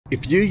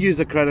If you use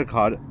a credit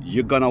card,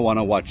 you're gonna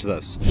wanna watch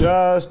this.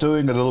 Just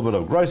doing a little bit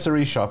of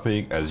grocery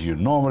shopping as you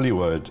normally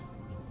would,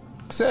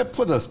 except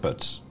for this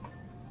bit.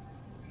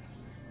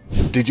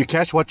 Did you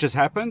catch what just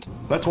happened?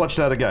 Let's watch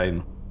that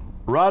again.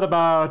 Right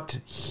about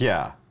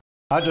here.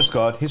 I just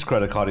got his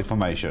credit card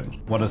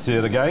information. Want to see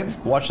it again?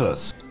 Watch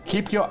this.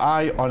 Keep your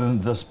eye on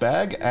this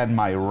bag and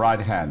my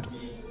right hand.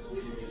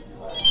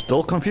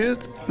 Still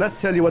confused? Let's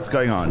tell you what's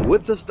going on.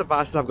 With this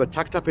device that I've got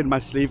tucked up in my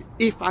sleeve,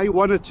 if I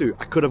wanted to,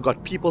 I could have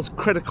got people's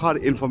credit card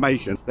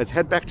information. Let's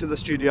head back to the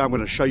studio. I'm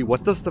going to show you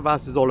what this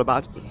device is all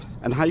about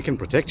and how you can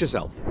protect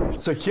yourself.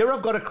 So here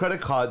I've got a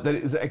credit card that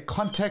is a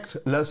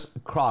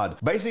contactless card.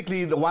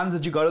 Basically the ones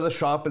that you go to the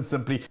shop and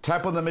simply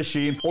tap on the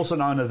machine, also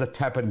known as a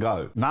tap and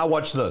go. Now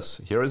watch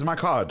this. Here is my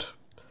card.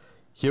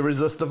 Here is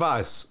this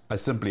device. I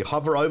simply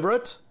hover over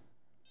it.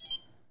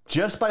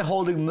 Just by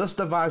holding this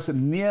device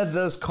near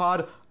this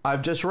card,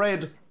 I've just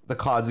read the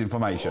card's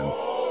information.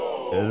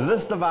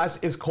 This device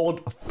is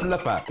called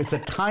Flipper. It's a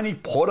tiny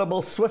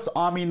portable Swiss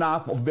Army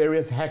knife of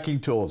various hacking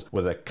tools.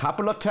 With a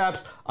couple of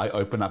taps, I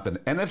open up an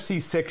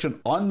NFC section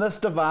on this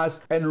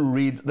device and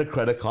read the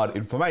credit card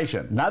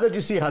information. Now that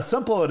you see how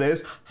simple it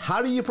is,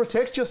 how do you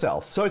protect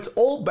yourself? So it's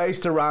all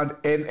based around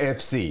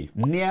NFC,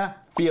 near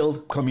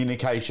field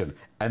communication.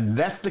 And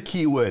that's the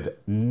key word,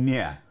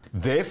 near.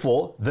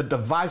 Therefore, the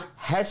device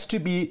has to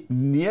be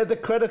near the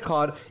credit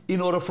card in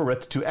order for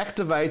it to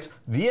activate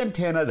the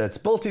antenna that's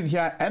built in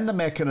here and the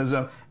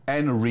mechanism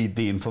and read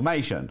the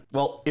information.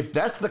 Well, if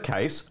that's the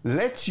case,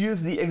 let's use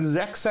the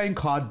exact same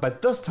card,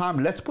 but this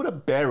time let's put a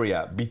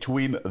barrier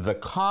between the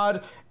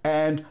card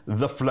and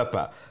the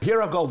flipper.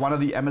 Here I've got one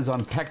of the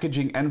Amazon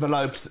packaging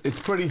envelopes. It's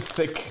pretty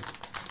thick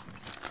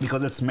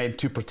because it's meant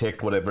to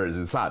protect whatever is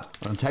inside.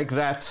 I'm gonna take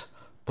that,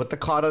 put the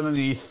card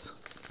underneath,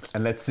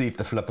 and let's see if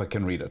the flipper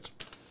can read it.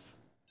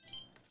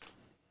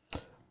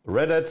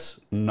 Read it,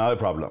 no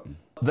problem.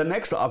 The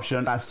next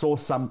option, I saw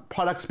some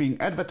products being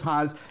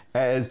advertised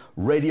as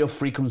radio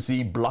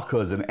frequency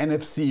blockers and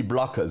NFC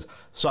blockers.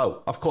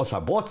 So, of course, I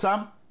bought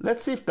some.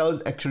 Let's see if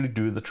those actually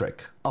do the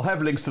trick. I'll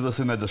have links to this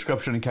in the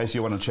description in case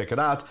you want to check it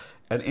out.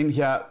 And in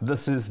here,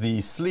 this is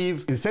the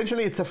sleeve.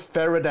 Essentially, it's a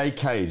Faraday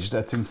cage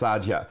that's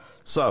inside here.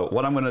 So,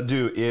 what I'm going to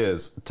do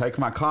is take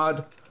my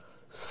card,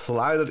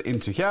 slide it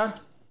into here.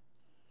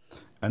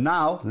 And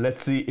now,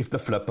 let's see if the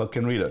flipper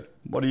can read it.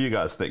 What do you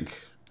guys think?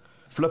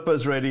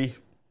 Flipper's ready,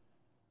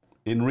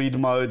 in read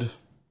mode.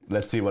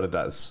 Let's see what it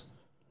does.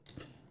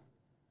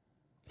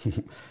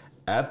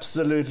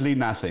 Absolutely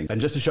nothing.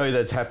 And just to show you that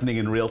it's happening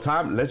in real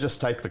time, let's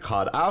just take the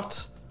card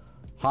out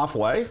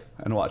halfway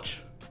and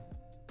watch.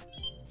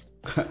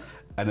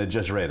 And it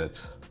just read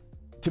it.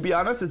 To be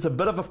honest, it's a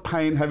bit of a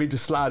pain having to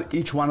slide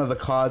each one of the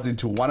cards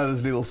into one of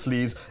those little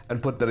sleeves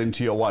and put that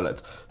into your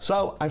wallet.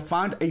 So I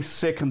found a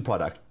second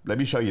product. Let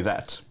me show you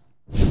that.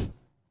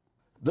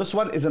 This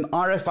one is an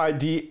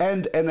RFID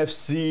and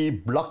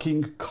NFC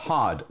blocking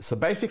card. So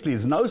basically,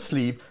 it's no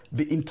sleeve.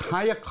 The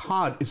entire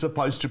card is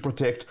supposed to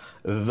protect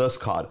this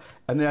card.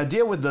 And the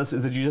idea with this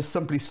is that you just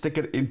simply stick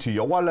it into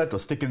your wallet or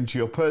stick it into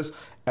your purse.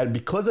 And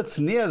because it's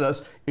near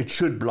this, it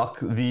should block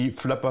the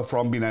flipper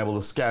from being able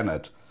to scan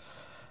it.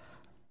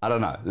 I don't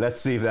know. Let's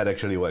see if that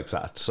actually works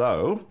out.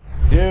 So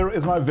here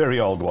is my very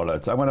old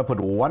wallet. I'm going to put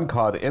one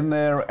card in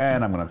there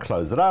and I'm going to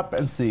close it up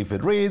and see if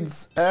it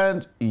reads.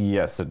 And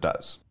yes, it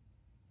does.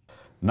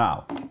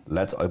 Now,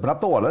 let's open up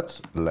the wallet.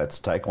 Let's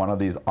take one of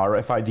these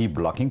RFID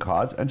blocking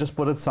cards and just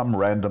put it some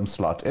random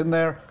slot in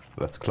there.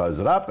 Let's close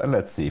it up and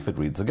let's see if it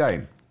reads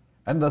again.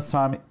 And this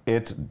time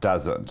it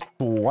doesn't.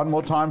 One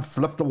more time,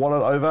 flip the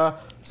wallet over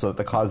so that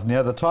the card's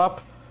near the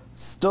top.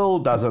 Still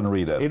doesn't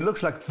read it. It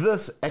looks like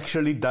this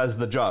actually does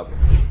the job.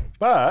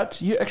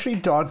 But you actually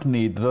don't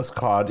need this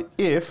card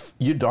if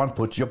you don't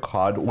put your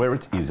card where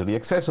it's easily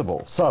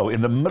accessible. So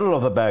in the middle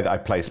of the bag, I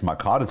place my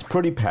card. It's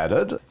pretty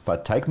padded. If I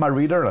take my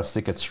reader and I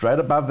stick it straight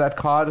above that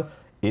card,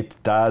 it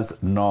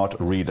does not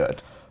read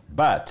it.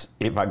 But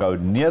if I go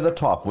near the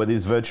top where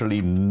there's virtually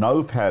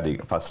no padding,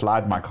 if I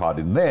slide my card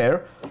in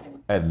there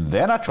and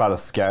then I try to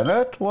scan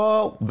it,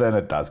 well, then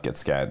it does get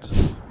scanned.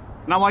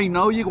 Now I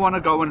know you want to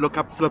go and look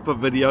up flipper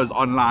videos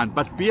online,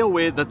 but be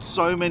aware that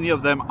so many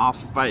of them are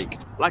fake.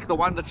 Like the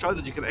one that showed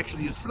that you can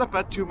actually use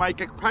flipper to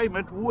make a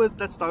payment with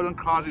that stolen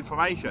card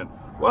information.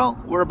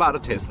 Well, we're about to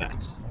test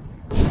that.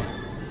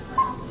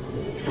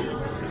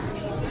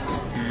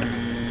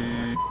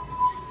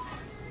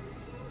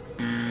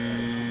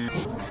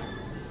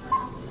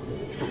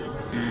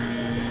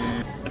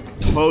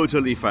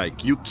 Totally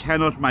fake. You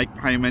cannot make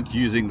payment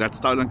using that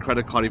stolen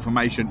credit card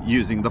information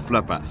using the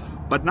flipper.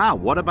 But now,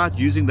 what about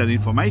using that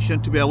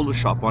information to be able to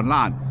shop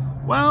online?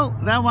 Well,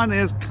 that one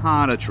is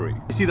kinda true.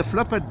 You see, the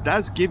flipper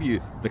does give you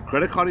the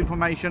credit card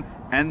information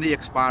and the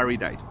expiry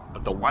date.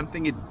 But the one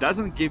thing it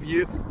doesn't give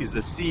you is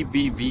the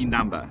CVV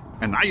number.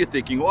 And now you're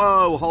thinking,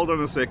 whoa, hold on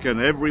a second,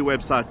 every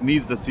website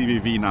needs the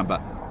CVV number.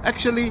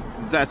 Actually,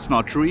 that's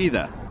not true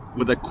either.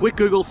 With a quick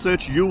Google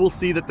search, you will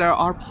see that there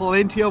are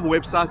plenty of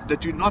websites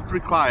that do not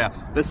require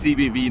the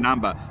CVV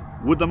number,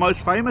 with the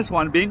most famous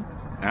one being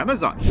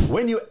Amazon.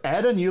 When you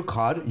add a new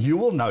card, you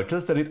will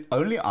notice that it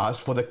only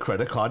asks for the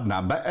credit card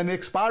number and the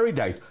expiry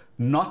date,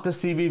 not the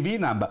CVV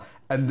number.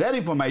 And that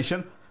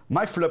information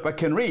my flipper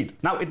can read.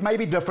 Now, it may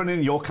be different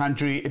in your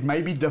country. It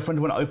may be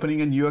different when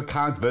opening a new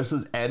account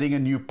versus adding a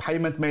new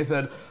payment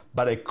method,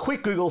 but a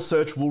quick Google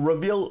search will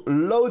reveal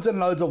loads and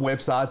loads of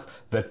websites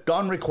that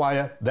don't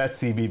require that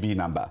CVV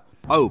number.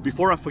 Oh,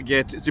 before I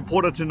forget, it's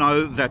important to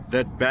know that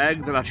that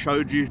bag that I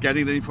showed you,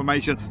 getting the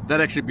information, that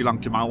actually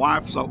belonged to my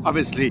wife. So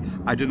obviously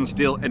I didn't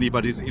steal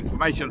anybody's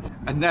information.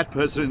 And that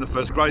person in the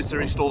first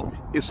grocery store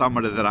is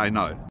somebody that I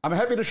know. I'm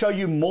happy to show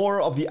you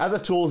more of the other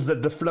tools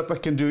that the flipper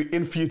can do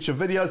in future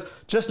videos.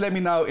 Just let me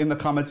know in the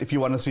comments if you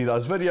want to see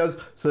those videos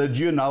so that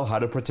you know how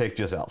to protect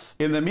yourself.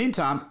 In the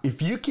meantime,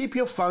 if you keep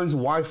your phone's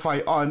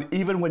Wi-Fi on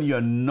even when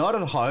you're not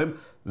at home,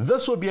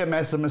 this would be a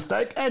massive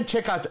mistake. And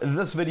check out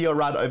this video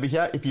right over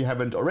here if you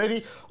haven't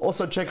already.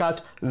 Also check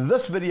out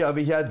this video over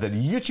here that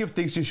YouTube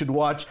thinks you should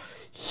watch.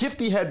 Hit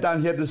the head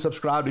down here to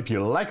subscribe if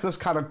you like this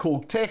kind of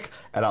cool tech,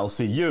 and I'll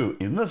see you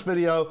in this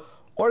video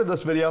or in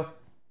this video,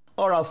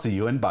 or I'll see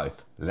you in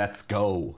both. Let's go.